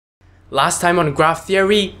Last time on graph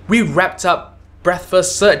theory, we wrapped up breadth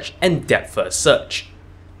first search and depth first search.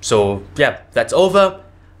 So yeah, that's over,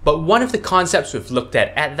 but one of the concepts we've looked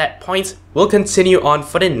at that point will continue on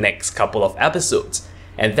for the next couple of episodes,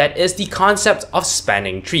 and that is the concept of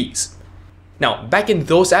spanning trees. Now, back in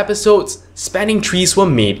those episodes, spanning trees were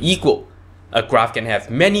made equal. A graph can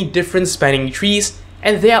have many different spanning trees,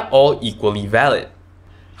 and they are all equally valid.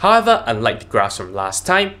 However, unlike the graphs from last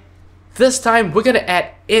time, this time we're going to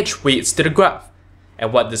add edge weights to the graph.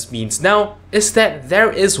 And what this means now is that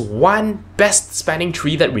there is one best spanning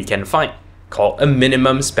tree that we can find, called a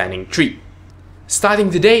minimum spanning tree.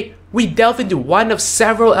 Starting today, we delve into one of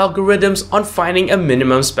several algorithms on finding a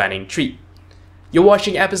minimum spanning tree. You're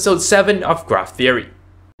watching episode 7 of Graph Theory.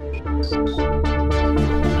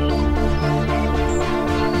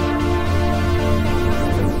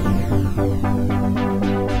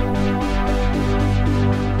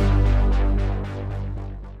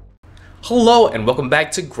 Hello and welcome back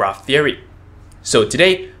to Graph Theory. So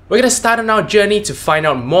today, we're going to start on our journey to find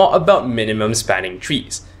out more about minimum spanning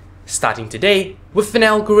trees. Starting today with an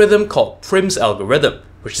algorithm called Prim's algorithm,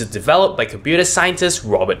 which is developed by computer scientist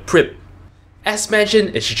Robert Prim. As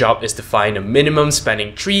mentioned, its job is to find a minimum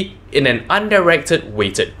spanning tree in an undirected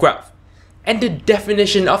weighted graph. And the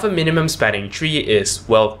definition of a minimum spanning tree is,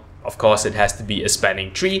 well, of course it has to be a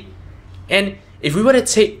spanning tree. And if we were to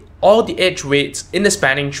take all the edge weights in the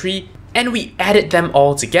spanning tree and we added them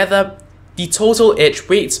all together, the total edge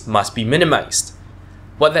weights must be minimized.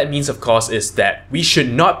 What that means, of course, is that we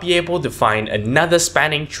should not be able to find another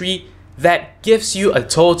spanning tree that gives you a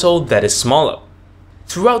total that is smaller.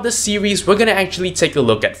 Throughout this series, we're going to actually take a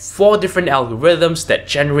look at 4 different algorithms that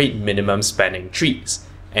generate minimum spanning trees.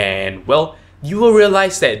 And well, you will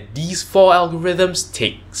realize that these 4 algorithms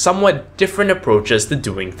take somewhat different approaches to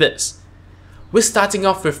doing this. We're starting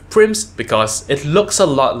off with Prim's because it looks a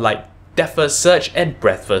lot like depth first search and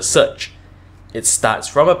breadth first search. It starts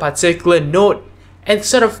from a particular node and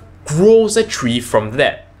sort of grows a tree from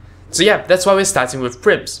there. So yeah, that's why we're starting with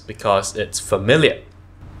Prim's, because it's familiar.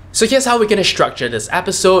 So here's how we're going to structure this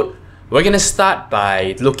episode. We're going to start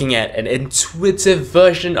by looking at an intuitive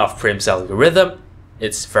version of Prim's algorithm.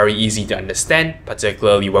 It's very easy to understand,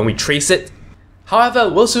 particularly when we trace it. However,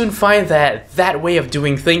 we'll soon find that that way of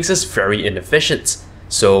doing things is very inefficient.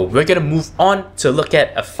 So we're going to move on to look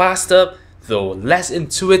at a faster, though less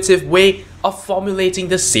intuitive way of formulating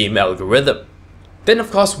the same algorithm. Then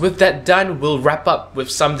of course, with that done, we'll wrap up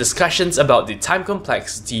with some discussions about the time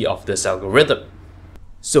complexity of this algorithm.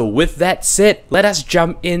 So with that said, let us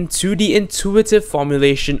jump into the intuitive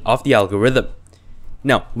formulation of the algorithm.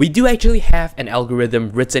 Now, we do actually have an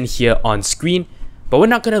algorithm written here on screen, but we're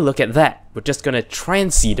not going to look at that. We're just going to try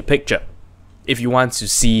and see the picture. If you want to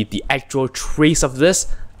see the actual trace of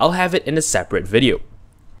this, I'll have it in a separate video.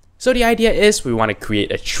 So the idea is we want to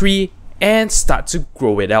create a tree and start to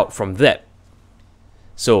grow it out from there.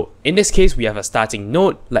 So in this case, we have a starting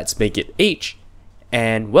node. Let's make it H.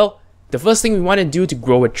 And well, the first thing we want to do to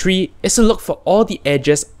grow a tree is to look for all the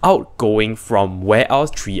edges outgoing from where our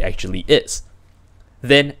tree actually is.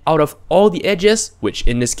 Then out of all the edges, which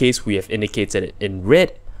in this case we have indicated it in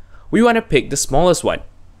red, we want to pick the smallest one.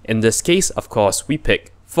 In this case, of course, we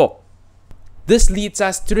pick 4. This leads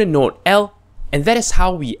us to the node L, and that is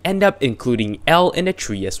how we end up including L in the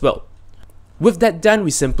tree as well. With that done, we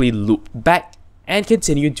simply loop back and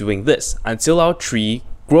continue doing this until our tree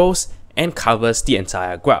grows and covers the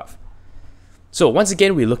entire graph. So once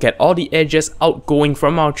again, we look at all the edges outgoing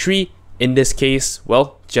from our tree. In this case,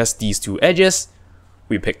 well, just these 2 edges.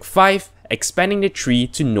 We pick 5, expanding the tree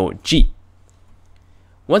to node G.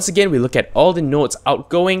 Once again, we look at all the nodes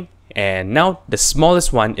outgoing, and now the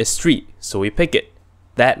smallest one is 3, so we pick it.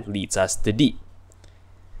 That leads us to D.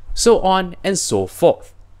 So on and so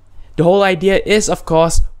forth. The whole idea is, of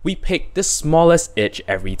course, we pick the smallest edge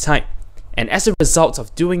every time. And as a result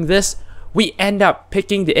of doing this, we end up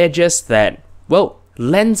picking the edges that, well,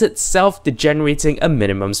 lends itself to generating a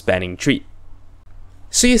minimum spanning tree.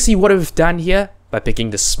 So you see what we've done here? By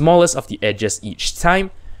picking the smallest of the edges each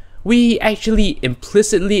time, we actually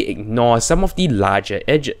implicitly ignore some of the larger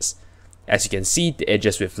edges. As you can see, the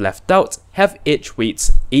edges we've left out have edge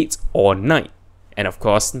weights 8 or 9, and of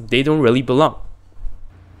course, they don't really belong.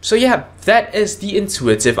 So yeah, that is the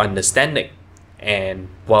intuitive understanding. And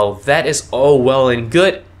while that is all well and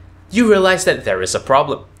good, you realize that there is a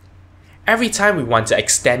problem. Every time we want to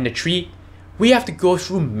extend the tree, we have to go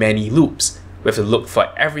through many loops. We have to look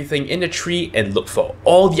for everything in the tree and look for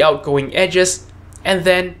all the outgoing edges, and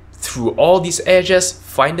then through all these edges,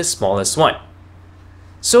 find the smallest one.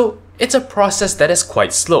 So it's a process that is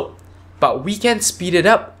quite slow. but we can speed it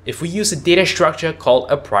up if we use a data structure called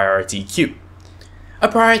a priority queue. A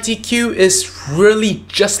priority queue is really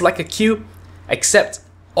just like a queue, except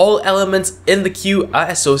all elements in the queue are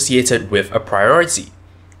associated with a priority.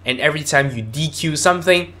 And every time you dequeue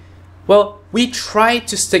something, well, we try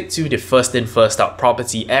to stick to the first in first out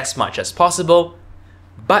property as much as possible,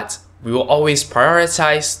 but we will always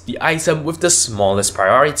prioritize the item with the smallest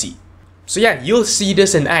priority. So yeah, you'll see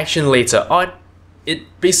this in action later on.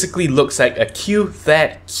 It basically looks like a queue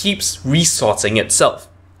that keeps resorting itself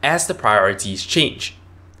as the priorities change.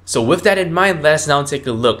 So with that in mind, let us now take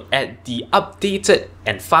a look at the updated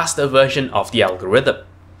and faster version of the algorithm.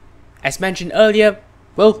 As mentioned earlier,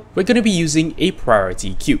 well, we're going to be using a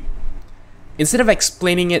priority queue. Instead of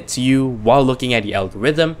explaining it to you while looking at the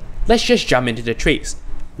algorithm, let's just jump into the trace.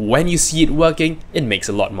 When you see it working, it makes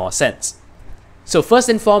a lot more sense. So first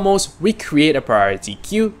and foremost, we create a priority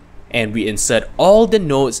queue and we insert all the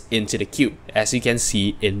nodes into the queue, as you can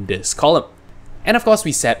see in this column. And of course,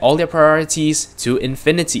 we set all their priorities to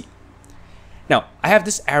infinity. Now, I have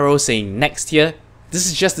this arrow saying next here. This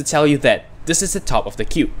is just to tell you that this is the top of the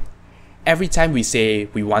queue. Every time we say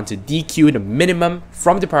we want to dequeue the minimum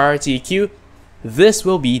from the priority queue, this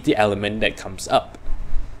will be the element that comes up.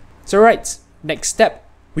 So right, next step,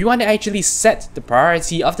 we want to actually set the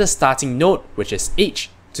priority of the starting node, which is h,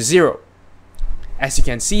 to 0. As you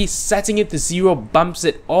can see, setting it to 0 bumps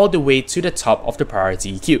it all the way to the top of the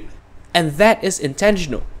priority queue. And that is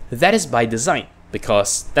intentional. That is by design,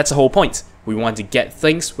 because that's the whole point. We want to get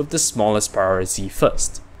things with the smallest priority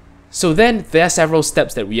first. So then there are several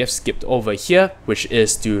steps that we have skipped over here, which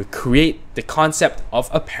is to create the concept of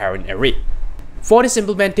a parent array. For this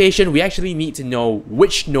implementation, we actually need to know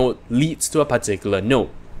which node leads to a particular node.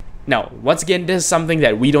 Now, once again, this is something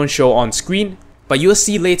that we don't show on screen, but you'll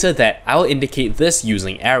see later that I'll indicate this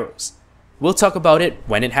using arrows. We'll talk about it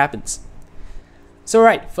when it happens. So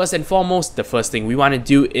right, first and foremost, the first thing we want to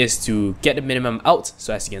do is to get the minimum out.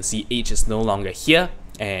 So as you can see, h is no longer here,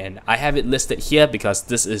 and I have it listed here because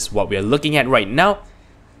this is what we're looking at right now.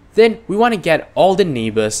 Then we want to get all the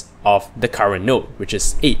neighbors of the current node, which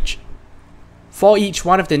is h. For each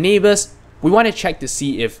one of the neighbors, we want to check to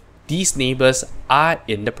see if these neighbors are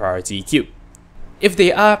in the priority queue. If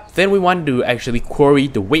they are, then we want to actually query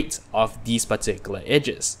the weight of these particular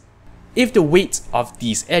edges. If the weight of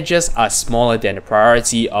these edges are smaller than the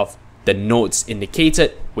priority of the nodes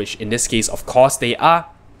indicated, which in this case of course they are,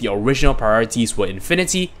 the original priorities were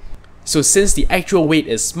infinity. So since the actual weight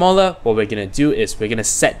is smaller, what we're going to do is we're going to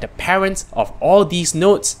set the parent of all these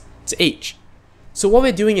nodes to h. So what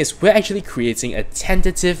we're doing is we're actually creating a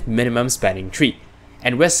tentative minimum spanning tree.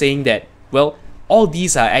 And we're saying that, well, all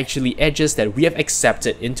these are actually edges that we have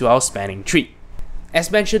accepted into our spanning tree.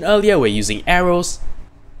 As mentioned earlier, we're using arrows.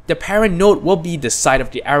 The parent node will be the side of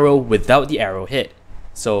the arrow without the arrowhead.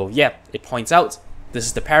 So yeah, it points out, this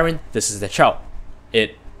is the parent, this is the child.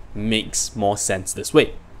 It makes more sense this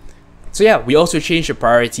way. So yeah, we also change the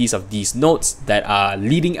priorities of these nodes that are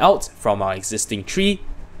leading out from our existing tree.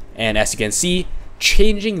 And as you can see,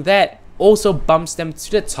 changing that also bumps them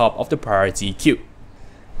to the top of the priority queue.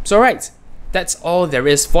 So right, that's all there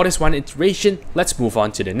is for this one iteration. Let's move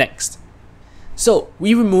on to the next. So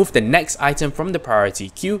we remove the next item from the priority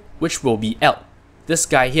queue, which will be L, this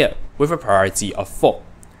guy here, with a priority of 4.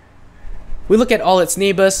 We look at all its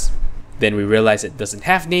neighbors, then we realize it doesn't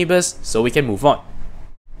have neighbors, so we can move on.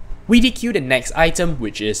 We dequeue the next item,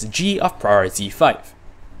 which is G of priority 5.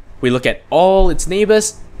 We look at all its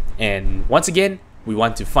neighbors, and once again, we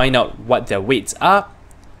want to find out what their weights are,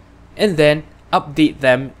 and then update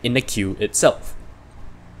them in the queue itself.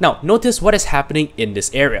 Now, notice what is happening in this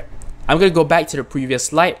area. I'm going to go back to the previous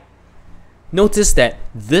slide. Notice that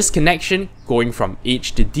this connection going from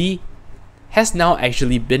H to D has now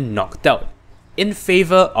actually been knocked out in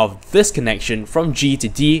favor of this connection from G to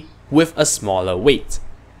D with a smaller weight.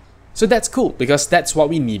 So that's cool because that's what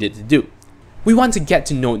we needed to do. We want to get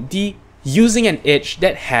to node D using an edge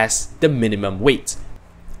that has the minimum weight.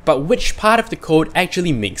 But which part of the code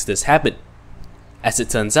actually makes this happen? As it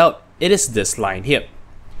turns out, it is this line here.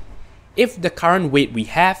 If the current weight we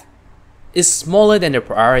have is smaller than the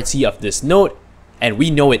priority of this node, and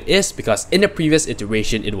we know it is because in the previous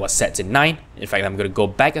iteration it was set to 9. In fact, I'm going to go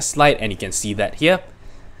back a slide and you can see that here.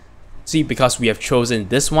 See, because we have chosen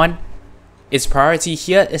this one, its priority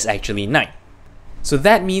here is actually 9. So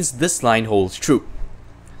that means this line holds true.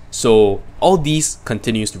 So all these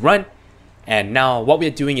continues to run, and now what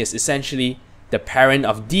we're doing is essentially the parent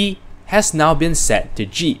of D has now been set to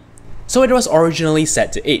G. So it was originally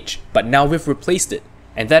set to H, but now we've replaced it,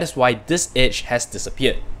 and that is why this edge has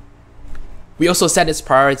disappeared. We also set its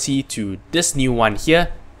priority to this new one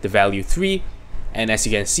here, the value 3, and as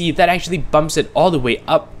you can see, that actually bumps it all the way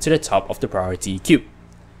up to the top of the priority queue.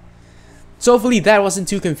 So hopefully that wasn't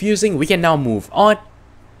too confusing. We can now move on.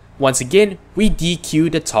 Once again, we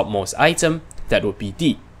dequeue the topmost item, that would be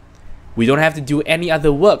D. We don't have to do any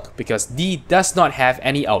other work because D does not have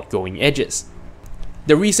any outgoing edges.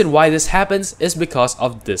 The reason why this happens is because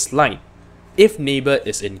of this line, if neighbor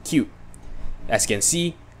is in queue. As you can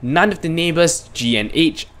see, none of the neighbors G and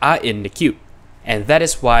H are in the queue, and that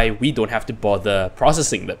is why we don't have to bother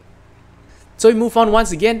processing them. So we move on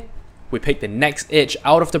once again. We pick the next edge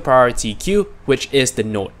out of the priority queue, which is the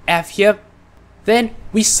node F here. Then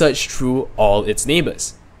we search through all its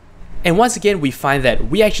neighbors. And once again, we find that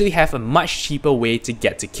we actually have a much cheaper way to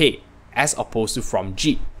get to K, as opposed to from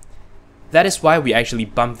G. That is why we actually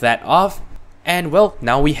bump that off, and well,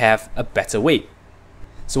 now we have a better way.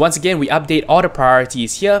 So once again, we update all the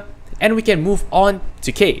priorities here, and we can move on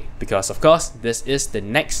to K, because of course, this is the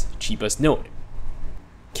next cheapest node.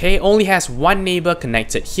 K only has one neighbor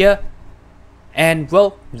connected here, and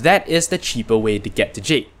well, that is the cheaper way to get to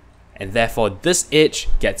J, and therefore this edge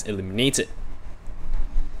gets eliminated.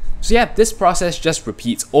 So yeah, this process just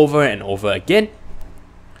repeats over and over again.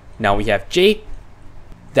 Now we have J,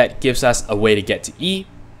 that gives us a way to get to E.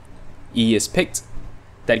 E is picked,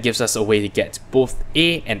 that gives us a way to get to both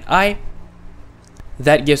A and I.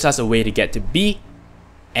 That gives us a way to get to B,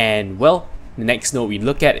 and well, the next node we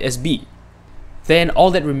look at is B. Then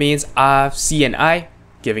all that remains are C and I,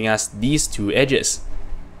 giving us these two edges.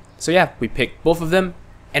 So yeah, we pick both of them,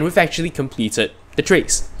 and we've actually completed the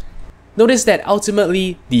trace. Notice that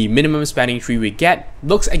ultimately, the minimum spanning tree we get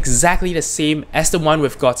looks exactly the same as the one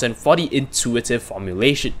we've gotten for the intuitive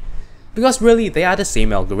formulation, because really they are the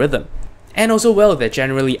same algorithm. And also, well, there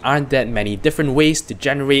generally aren't that many different ways to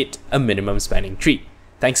generate a minimum spanning tree,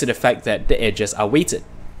 thanks to the fact that the edges are weighted.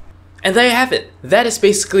 And there you have it. That is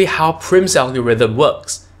basically how Prim's algorithm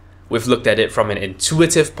works. We've looked at it from an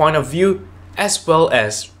intuitive point of view, as well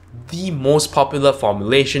as the most popular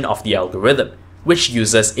formulation of the algorithm, which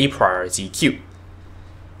uses a priority queue.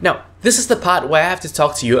 Now, this is the part where I have to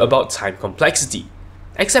talk to you about time complexity.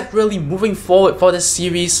 Except really moving forward for this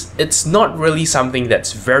series, it's not really something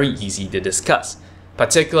that's very easy to discuss,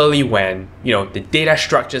 particularly when, the data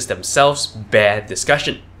structures themselves bear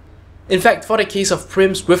discussion. In fact, for the case of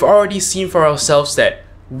prims, we've already seen for ourselves that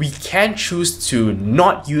we can choose to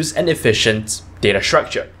not use an efficient data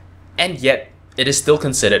structure, and yet it is still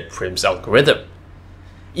considered Prim's algorithm.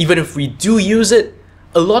 Even if we do use it,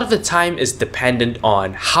 a lot of the time is dependent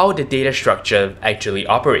on how the data structure actually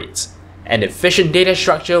operates. An efficient data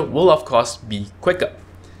structure will of course be quicker.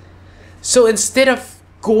 So instead of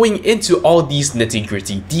going into all these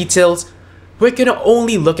nitty-gritty details, we're gonna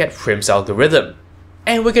only look at Prim's algorithm.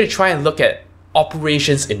 And we're gonna try and look at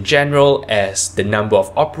operations in general as the number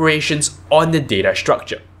of operations on the data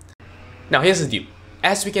structure. Now here's the deal.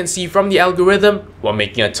 As we can see from the algorithm, we're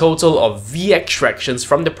making a total of V extractions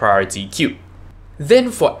from the priority queue.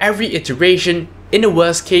 Then for every iteration, in the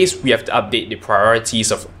worst case, we have to update the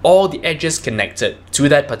priorities of all the edges connected to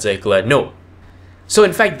that particular node. So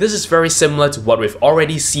in fact, this is very similar to what we've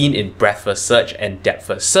already seen in breadth first search and depth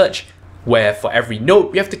first search, where for every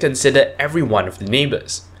node, we have to consider every one of the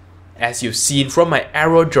neighbors. As you've seen from my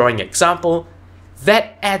arrow drawing example,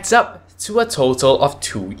 that adds up to a total of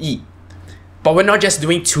 2e. But we're not just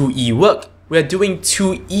doing 2e work, we're doing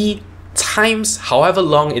 2e times however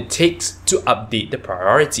long it takes to update the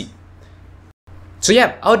priority. So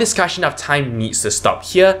yeah, our discussion of time needs to stop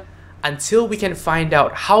here until we can find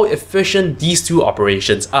out how efficient these two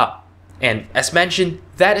operations are. And as mentioned,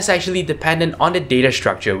 that is actually dependent on the data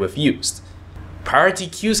structure we've used. Priority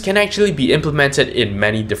queues can actually be implemented in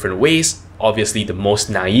many different ways. Obviously, the most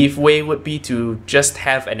naive way would be to just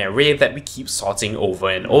have an array that we keep sorting over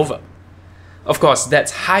and over. Of course,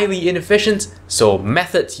 that's highly inefficient, so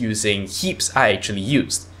methods using heaps are actually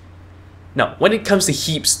used. Now, when it comes to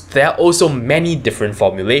heaps, there are also many different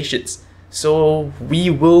formulations, so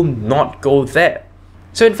we will not go there.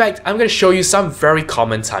 So in fact, I'm going to show you some very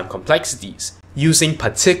common time complexities using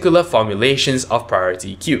particular formulations of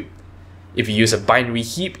priority queue. If you use a binary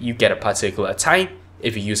heap, you get a particular time.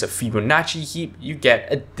 If you use a Fibonacci heap, you get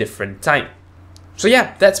a different time. So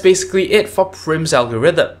yeah, that's basically it for Prim's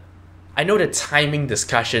algorithm. I know the timing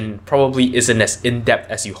discussion probably isn't as in-depth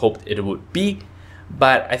as you hoped it would be,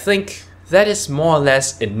 but I think that is more or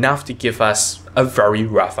less enough to give us a very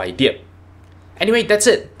rough idea. Anyway, that's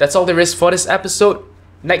it. That's all there is for this episode.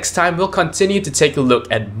 Next time, we'll continue to take a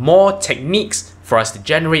look at more techniques for us to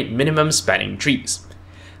generate minimum spanning trees.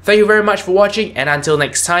 Thank you very much for watching, and until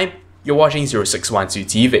next time, you're watching 0612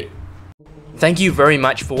 TV. Thank you very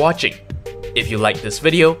much for watching. If you like this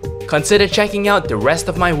video, consider checking out the rest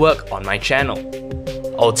of my work on my channel.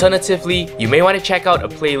 Alternatively, you may want to check out a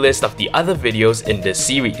playlist of the other videos in this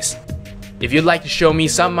series. If you'd like to show me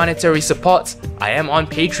some monetary support, I am on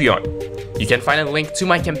Patreon. You can find a link to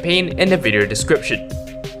my campaign in the video description.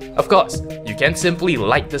 Of course, you can simply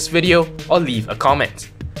like this video or leave a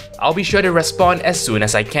comment. I'll be sure to respond as soon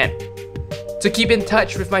as I can. To keep in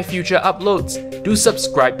touch with my future uploads, do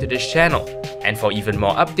subscribe to this channel, and for even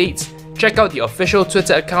more updates, check out the official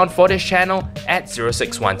Twitter account for this channel at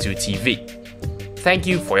 0612TV. Thank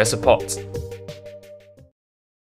you for your support.